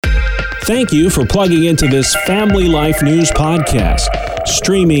Thank you for plugging into this Family Life News podcast,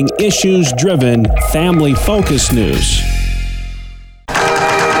 streaming issues-driven, family-focused news.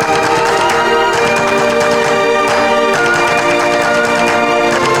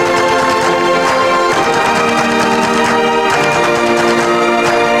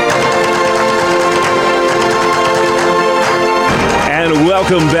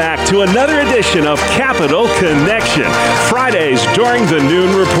 Welcome back to another edition of Capital Connection. Fridays during the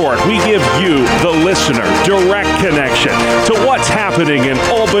Noon Report, we give you, the listener, direct connection to what's happening in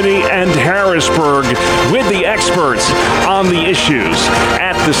Albany and Harrisburg with the experts on the issues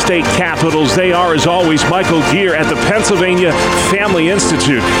at the state capitals. They are, as always, Michael Geer at the Pennsylvania Family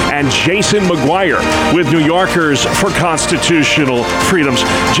Institute and Jason McGuire with New Yorkers for Constitutional Freedoms.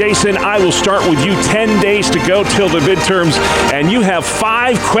 Jason, I will start with you. 10 days to go till the midterms, and you have 5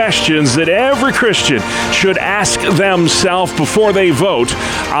 questions that every Christian should ask themselves before they vote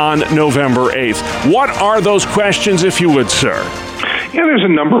on November 8th. What are those questions, if you would, sir? Yeah, there's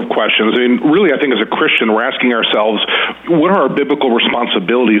a number of questions. I mean, really, I think as a Christian, we're asking ourselves, what are our biblical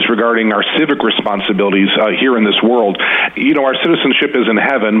responsibilities regarding our civic responsibilities here in this world? You know, our citizenship is in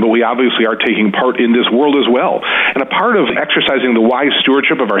heaven, but we obviously are taking part in this world as well. And a part of exercising the wise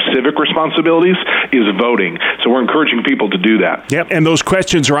stewardship of our civic responsibilities is voting. So we're encouraging people to do that. Yep, and those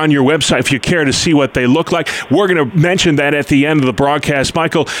questions are on your website if you care to see what they look like. We're going to mention that at the end of the broadcast.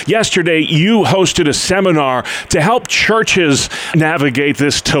 Michael, yesterday you hosted a seminar to help churches navigate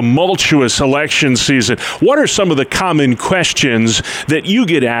this tumultuous election season. What are some of the common questions that you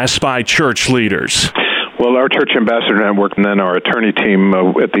get asked by church leaders? Well, our Church Ambassador Network and then our attorney team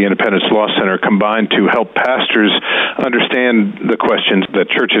at the Independence Law Center combined to help pastors understand the questions that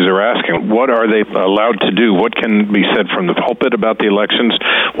churches are asking. What are they allowed to do? What can be said from the pulpit about the elections?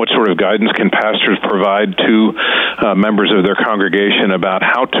 What sort of guidance can pastors provide to members of their congregation about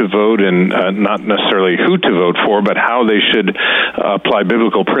how to vote and not necessarily who to vote for, but how they should apply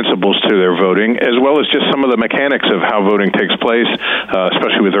biblical principles to their voting, as well as just some of the mechanics of how voting takes place,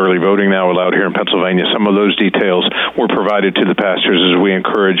 especially with early voting now allowed here in Pennsylvania. Some of those details were provided to the pastors as we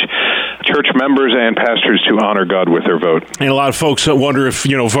encourage church members and pastors to honor God with their vote. And a lot of folks wonder if,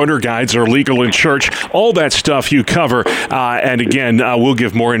 voter guides are legal in church. All that stuff you cover. And again, we'll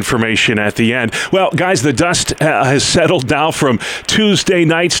give more information at the end. Well, guys, the dust has settled now from Tuesday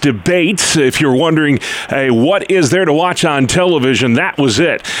night's debates. If you're wondering, hey, what is there to watch on television, that was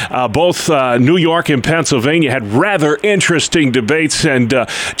it. Both New York and Pennsylvania had rather interesting debates. And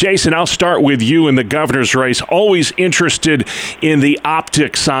Jason, I'll start with you in the governor's race. Always interested in the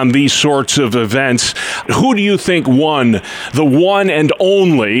optics on these sorts of events. Who do you think won the one and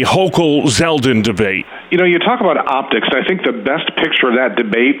only Hochul-Zeldin debate? You know, you talk about optics, and I think the best picture of that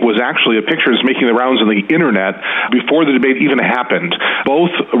debate was actually a picture that's making the rounds on the internet before the debate even happened.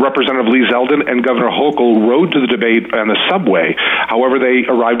 Both Representative Lee Zeldin and Governor Hochul rode to the debate on the subway. However, they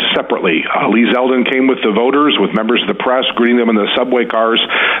arrived separately. Lee Zeldin came with the voters, with members of the press, greeting them in the subway cars.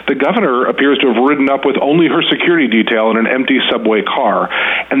 The governor appears to have ridden up with only her security detail in an empty subway car.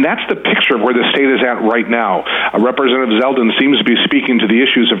 And that's the picture of where the state is at right now. Representative Zeldin seems to be speaking to the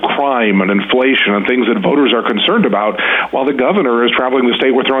issues of crime and inflation and things that voters are concerned about, while the governor is traveling the state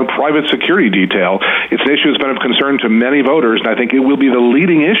with her own private security detail. It's an issue that's been of concern to many voters, and I think it will be the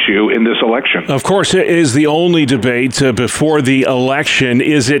leading issue in this election. Of course, it is the only debate before the election.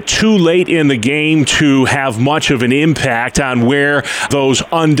 Is it too late in the game to have much of an impact on where those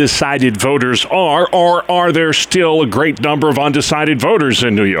undecided voters are, or are there still a great number of undecided voters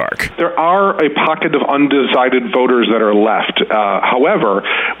in New York? There are a pocket of undecided voters that are left. However,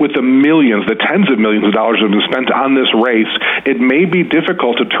 with the millions, the tens of millions of dollars have been spent on this race, it may be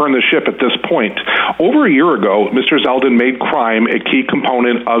difficult to turn the ship at this point. Over a year ago, Mr. Zeldin made crime a key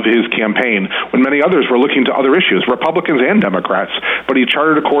component of his campaign, when many others were looking to other issues, Republicans and Democrats. But he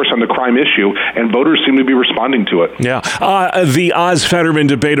charted a course on the crime issue, and voters seem to be responding to it. Yeah. The Oz-Fetterman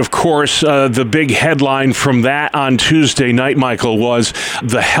debate, of course, the big headline from that on Tuesday night, Michael, was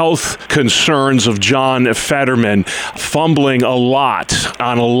the health concerns of John Fetterman, fumbling a lot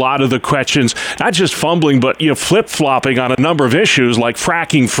on a lot of the questions, not just fumbling, but flip-flopping on a number of issues like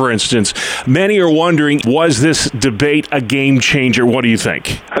fracking, for instance. Many are wondering, was this debate a game changer? What do you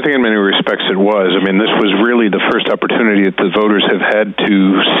think? I think in many respects it was. I mean, this was really the first opportunity that the voters have had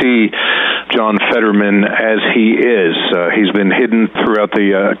to see John Fetterman as he is. He's been hidden throughout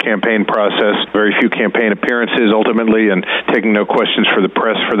the campaign process, very few campaign appearances ultimately, and taking no questions for the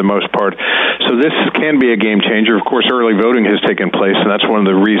press for the most part. So this can be a game changer. Of course, early voting has taken place, and that's one of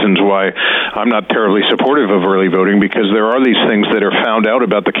the reasons why I'm not terribly supportive of early voting, because there are these things that are found out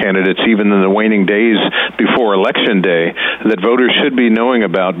about the candidates even in the waning days before Election Day that voters should be knowing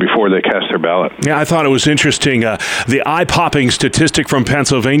about before they cast their ballot. Yeah, I thought it was interesting, the eye-popping statistic from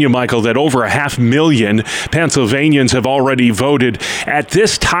Pennsylvania, Michael, that over 500,000 Pennsylvanians have already voted. At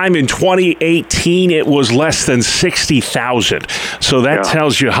this time in 2018, it was less than 60,000. So that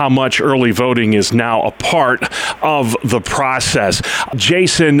tells you how much early voting is now a part of the process.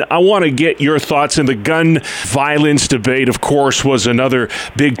 Jason, I want to get your thoughts. In the gun violence debate, of course, was another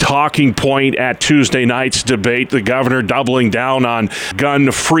big talking point at Tuesday night's debate. The governor doubling down on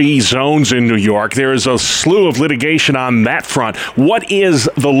gun-free zones in New York. There is a slew of litigation on that front. What is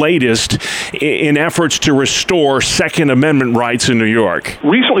the latest in efforts to restore Second Amendment rights in New York?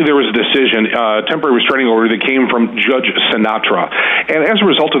 Recently, there was a decision, a temporary restraining order that came from Judge Sinatra. And as a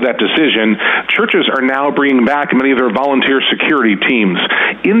result of that decision, churches are now bringing back many of their volunteer security teams.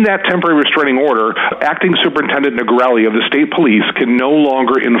 In that temporary restraining order, Acting Superintendent Negrelli of the state police can no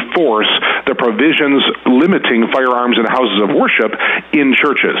longer enforce the provisions limiting firearms in houses of worship in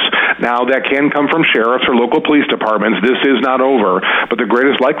churches. Now, that can come from sheriffs or local police departments. This is not over, but the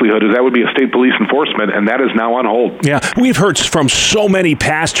greatest likelihood is that would be a state police enforcement, and that is now on hold. Yeah, we've heard from so many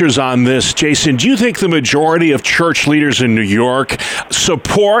pastors on this. Jason, do you think the majority of church leaders in New York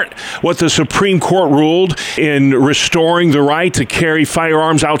support what the Supreme Court ruled in restoring the right to carry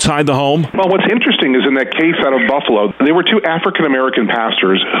firearms outside the home? Well, what's interesting is in that case out of Buffalo, there were two African-American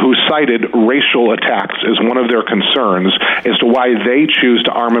pastors who cited racial attacks as one of their concerns as to why they choose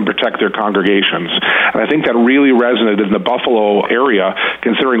to arm and protect their congregations. And I think that really resonated in the Buffalo area,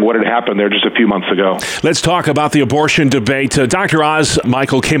 considering what had happened there just a few months ago. Let's talk about the abortion debate. Dr. Oz,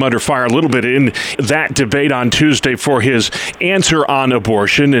 Michael, came under fire a little bit in that debate on Tuesday for his answer on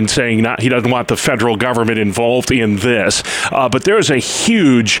abortion and saying he doesn't want the federal government involved in this. But there's a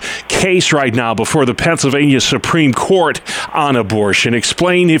huge case right now before the Pennsylvania Supreme Court on abortion.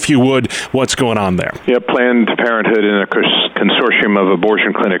 Explain, if you would, what's going on there. Yeah, Planned Parenthood and a consortium of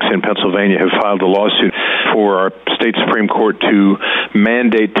abortion clinics in Pennsylvania have filed a lawsuit for our state Supreme Court to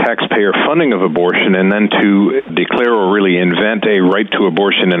mandate taxpayer funding of abortion and then to declare or really invent a right to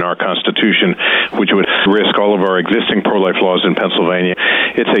abortion in our Constitution, which would risk all of our existing pro-life laws in Pennsylvania.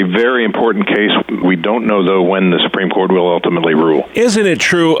 It's a very important case. We don't know, though, when the Supreme Court will ultimately rule. Isn't it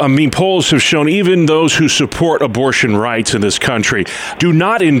true? I mean, polls have shown even those who support abortion rights in this country do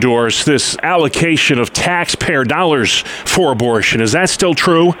not endorse this allocation of taxpayer dollars for abortion. Is that still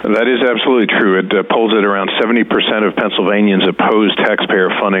true? That is absolutely true. It polls at around 70% of Pennsylvanians oppose taxpayer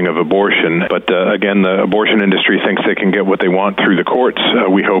funding of abortion. But again, the abortion industry thinks they can get what they want through the courts.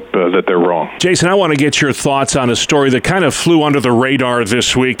 We hope that they're wrong. Jason, I want to get your thoughts on a story that kind of flew under the radar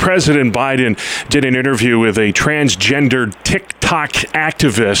this week. President Biden did an interview with a transgender TikTok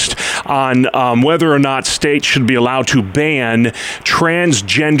activist on whether or not states should be allowed to ban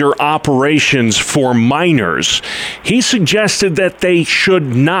transgender operations for minors. He suggested that they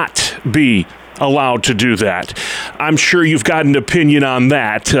should not be allowed to do that. I'm sure you've got an opinion on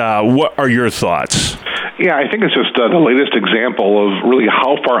that. What are your thoughts? Yeah, I think it's just the latest example of really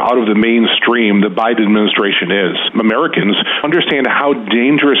how far out of the mainstream the Biden administration is. Americans understand how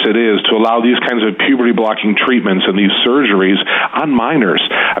dangerous it is to allow these kinds of puberty-blocking treatments and these surgeries on minors.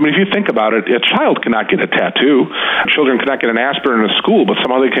 I mean, if you think about it, a child cannot get a tattoo. Children cannot get an aspirin in a school, but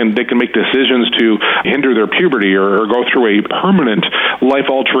somehow they can make decisions to hinder their puberty or go through a permanent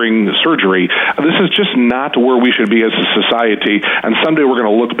life-altering surgery. This is just not where we should be as a society, and someday we're going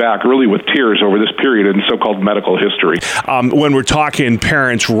to look back really with tears over this period in so-called medical history. When we're talking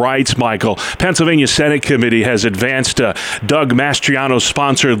parents' rights, Michael, Pennsylvania Senate Committee has advanced Doug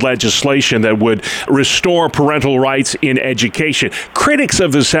Mastriano-sponsored legislation that would restore parental rights in education. Critics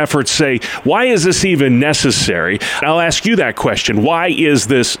of this effort say, why is this even necessary? I'll ask you that question. Why is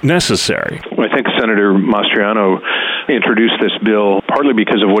this necessary? Well, I think Senator Mastriano introduced this bill partly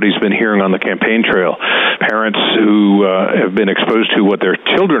because of what he's been hearing on the campaign trail. Parents who have been exposed to what their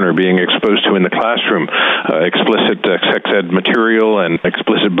children are being exposed to in the classroom, explicit sex ed material and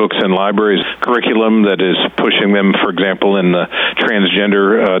explicit books and libraries, curriculum that is pushing them, for example, in the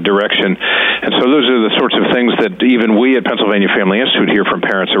transgender direction. And so those are the sorts of things that even we at Pennsylvania Family Institute hear from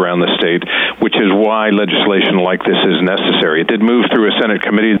parents around the state, which is why legislation like this is necessary. It did move through a Senate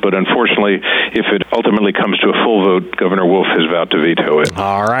committee, but unfortunately, if it ultimately comes to a full vote, Governor Wolf has vowed to veto it.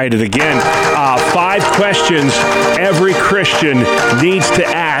 All right, and again, 5 questions every Christian needs to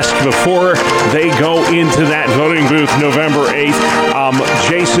ask before they go into that voting booth November 8th.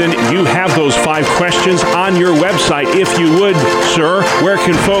 Jason, you have those 5 questions on your website. If you would, sir, where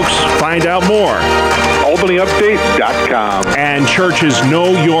can folks find out more? AlbanyUpdate.com. And churches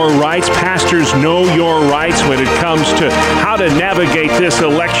know your rights, pastors know your rights when it comes to how to navigate this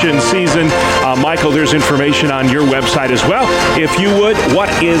election season. Michael, there's information on your website as well. If you would, what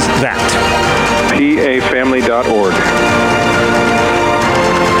is that? PAFamily.org.